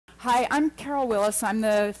Hi, I'm Carol Willis. I'm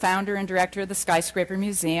the founder and director of the Skyscraper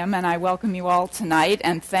Museum, and I welcome you all tonight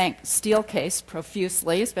and thank Steelcase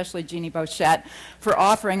profusely, especially Jeannie Bochette, for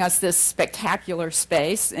offering us this spectacular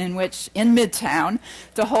space in Midtown,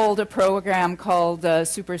 to hold a program called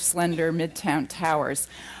Super Slender Midtown Towers.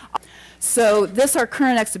 So this, our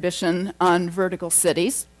current exhibition on vertical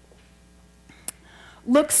cities,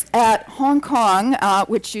 looks at Hong Kong,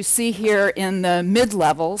 which you see here in the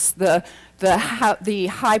mid-levels, the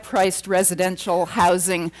high-priced residential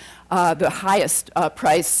housing, the highest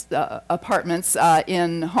priced apartments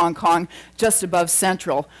in Hong Kong, just above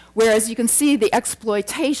Central. Whereas you can see the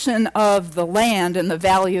exploitation of the land and the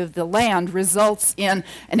value of the land results in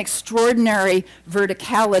an extraordinary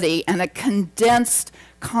verticality and a condensed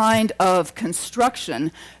kind of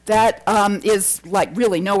construction that is like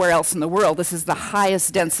really nowhere else in the world. This is the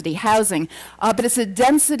highest density housing, but it's a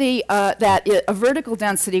density a vertical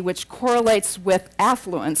density which correlates with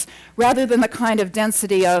affluence rather than the kind of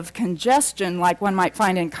density of congestion like one might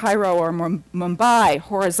find in Cairo or Mumbai,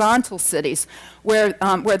 horizontal cities, where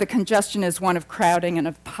the congestion is one of crowding and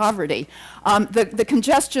of poverty. The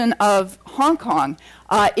congestion of Hong Kong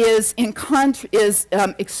is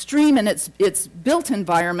extreme in its built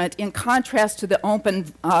environment in contrast to the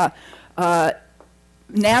open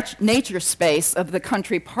nature space of the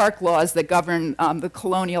country park laws that govern the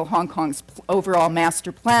colonial Hong Kong's overall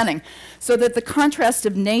master planning, so that the contrast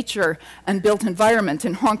of nature and built environment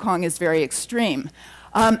in Hong Kong is very extreme.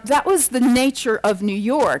 That was the nature of New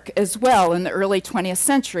York as well in the early 20th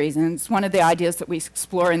century, and it's one of the ideas that we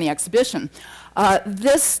explore in the exhibition.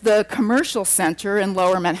 The commercial center in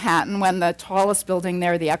Lower Manhattan, when the tallest building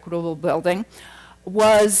there, the Equitable Building,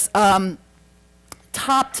 was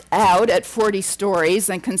topped out at 40 stories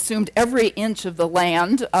and consumed every inch of the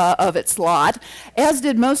land of its lot, as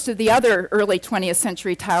did most of the other early 20th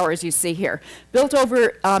century towers you see here, built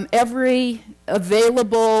over every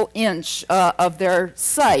available inch of their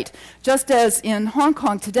site. Just as in Hong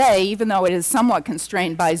Kong today, even though it is somewhat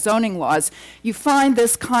constrained by zoning laws, you find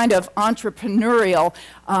this kind of entrepreneurial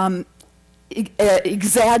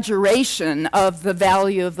exaggeration of the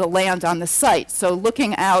value of the land on the site. So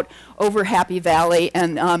looking out over Happy Valley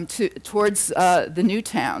and towards the new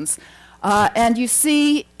towns. And you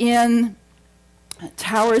see in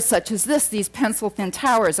towers such as this, these pencil-thin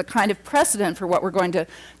towers, a kind of precedent for what we're going to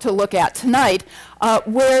look at tonight,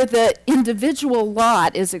 where the individual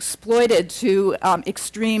lot is exploited to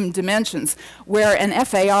extreme dimensions, where an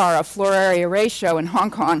FAR, a floor area ratio in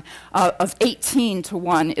Hong Kong, of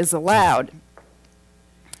 18:1 is allowed.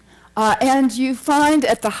 And you find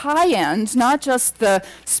at the high end, not just the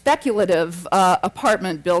speculative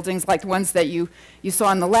apartment buildings like the ones that you saw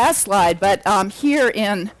on the last slide, but here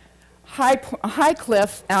in High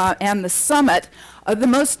Cliff and the Summit, the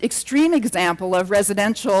most extreme example of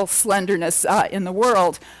residential slenderness in the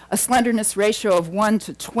world, a slenderness ratio of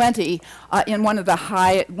 1:20 in one of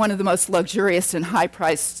the most luxurious and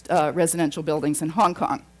high-priced residential buildings in Hong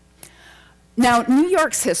Kong. Now, New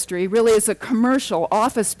York's history really is a commercial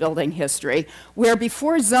office building history, where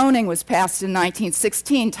before zoning was passed in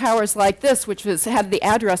 1916, towers like this, which had the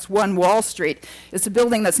address 1 Wall Street, is a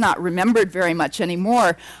building that's not remembered very much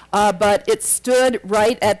anymore, but it stood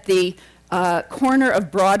right at the corner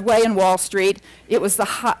of Broadway and Wall Street. It was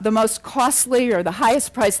the most costly or the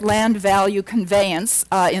highest priced land value conveyance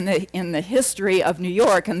in the history of New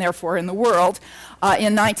York and therefore in the world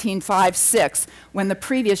in 1905-06, when the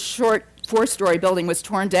previous short 4-story building was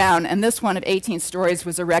torn down, and this one of 18 stories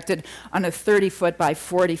was erected on a 30-foot by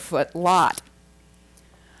 40-foot lot.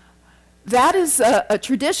 That is a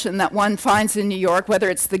tradition that one finds in New York, whether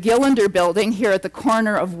it's the Gillender Building here at the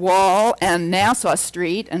corner of Wall and Nassau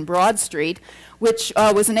Street and Broad Street, which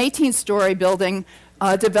was an 18-story building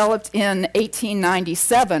developed in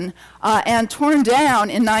 1897 and torn down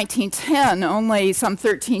in 1910, only some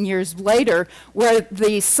 13 years later, where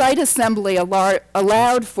the site assembly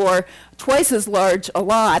allowed for twice as large a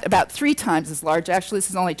lot, about 3 times as large. Actually, this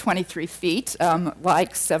is only 23 feet,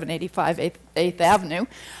 like 785 8th Avenue.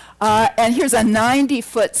 And here's a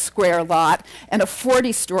 90-foot square lot and a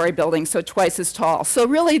 40-story building, so twice as tall. So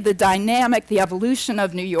really the dynamic, the evolution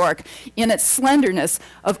of New York in its slenderness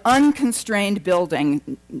of unconstrained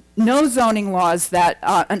building, no zoning laws that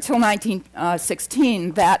until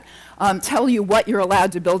 1916 that tell you what you're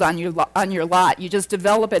allowed to build on your lot. You just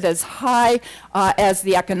develop it as high as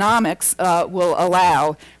the economics will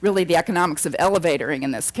allow, really the economics of elevatoring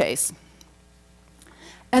in this case.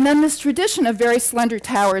 And then this tradition of very slender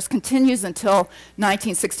towers continues until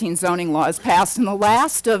 1916 zoning laws passed. And the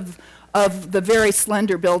last of the very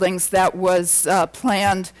slender buildings that was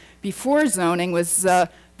planned before zoning was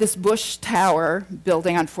the this Bush Tower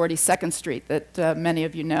building on 42nd Street that many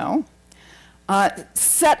of you know,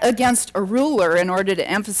 set against a ruler in order to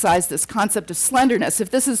emphasize this concept of slenderness. If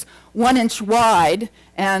this is 1 inch wide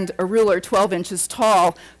and a ruler 12 inches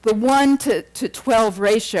tall, the 1 to 12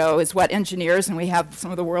 ratio is what engineers, and we have some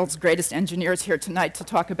of the world's greatest engineers here tonight to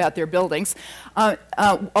talk about their buildings, a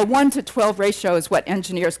 1 to 12 ratio is what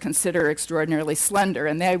engineers consider extraordinarily slender,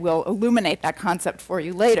 and they will illuminate that concept for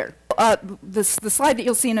you later. The slide that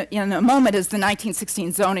you'll see in a moment is the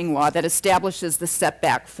 1916 zoning law that establishes the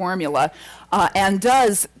setback formula and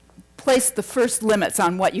does place the first limits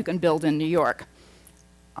on what you can build in New York.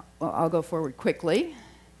 Well, I'll go forward quickly.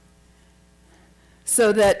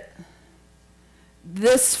 So that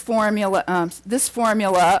this formula of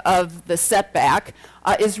the setback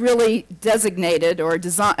is really designated or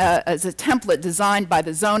as a template designed by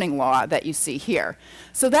the zoning law that you see here.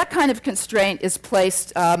 So that kind of constraint is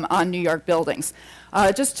placed on New York buildings.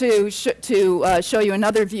 Just to show you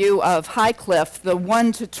another view of High Cliff, the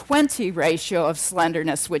 1 to 20 ratio of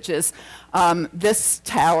slenderness, which is this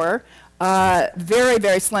tower, very,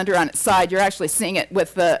 very slender on its side. You're actually seeing it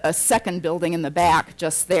with a second building in the back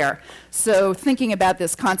just there. So thinking about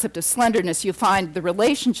this concept of slenderness, you find the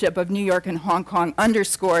relationship of New York and Hong Kong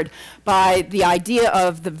underscored by the idea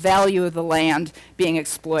of the value of the land being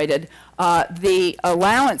exploited, the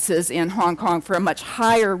allowances in Hong Kong for a much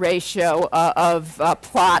higher ratio of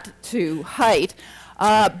plot to height,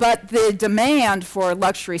 but the demand for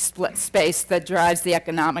luxury split space that drives the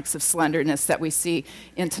economics of slenderness that we see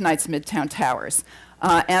in tonight's Midtown Towers.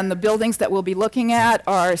 And the buildings that we'll be looking at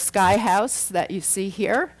are Sky House that you see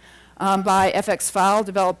here by FX Fowle,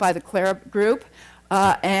 developed by the Clara Group.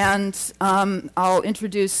 And I'll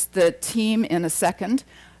introduce the team in a second.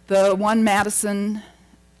 The One Madison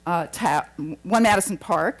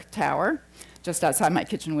Park Tower, just outside my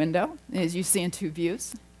kitchen window, as you see in two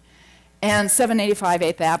views, and 785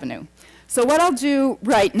 8th Avenue. So what I'll do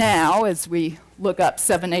right now is we look up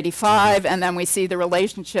 785 and then we see the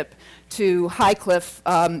relationship to High Cliff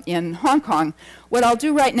in Hong Kong. What I'll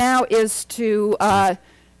do right now is to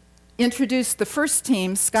introduce the first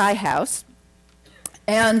team, Sky House,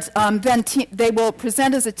 and then they will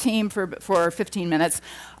present as a team for 15 minutes,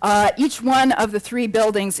 each one of the three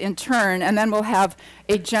buildings in turn, and then we'll have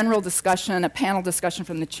a general discussion, a panel discussion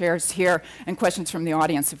from the chairs here, and questions from the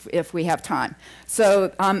audience if we have time.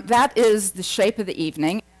 So that is the shape of the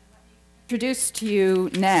evening. Introduce to you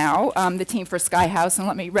now the team for Sky House, and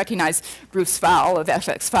let me recognize Bruce Fowle of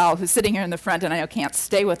FX Fowle, who's sitting here in the front, and I know can't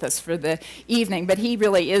stay with us for the evening, but he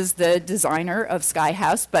really is the designer of Sky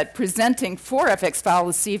House. But presenting for FX Fowle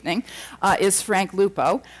this evening is Frank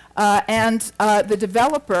Lupo, and the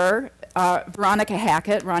developer, Veronica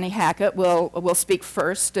Hackett, Ronnie Hackett, will speak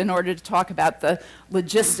first in order to talk about the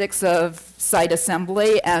logistics of site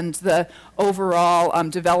assembly and the overall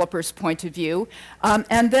developer's point of view.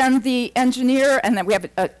 And then the engineer, and then we have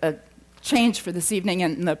a change for this evening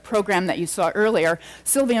in the program that you saw earlier.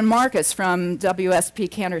 Sylvian Marcus from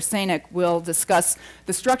WSP Cantor Scenic will discuss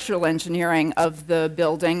the structural engineering of the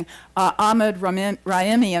building. Ahmed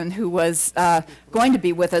Raimian, who was going to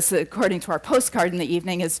be with us according to our postcard in the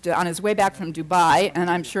evening, is on his way back from Dubai, and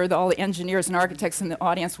I'm sure that all the engineers and architects in the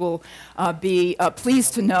audience will be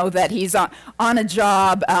pleased to know that he's on a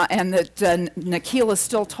job and that Nikhil is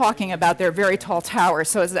still talking about their very tall tower.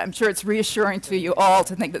 So I'm sure it's reassuring to you all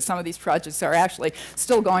to think that some of these projects are actually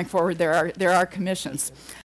still going forward. There are commissions.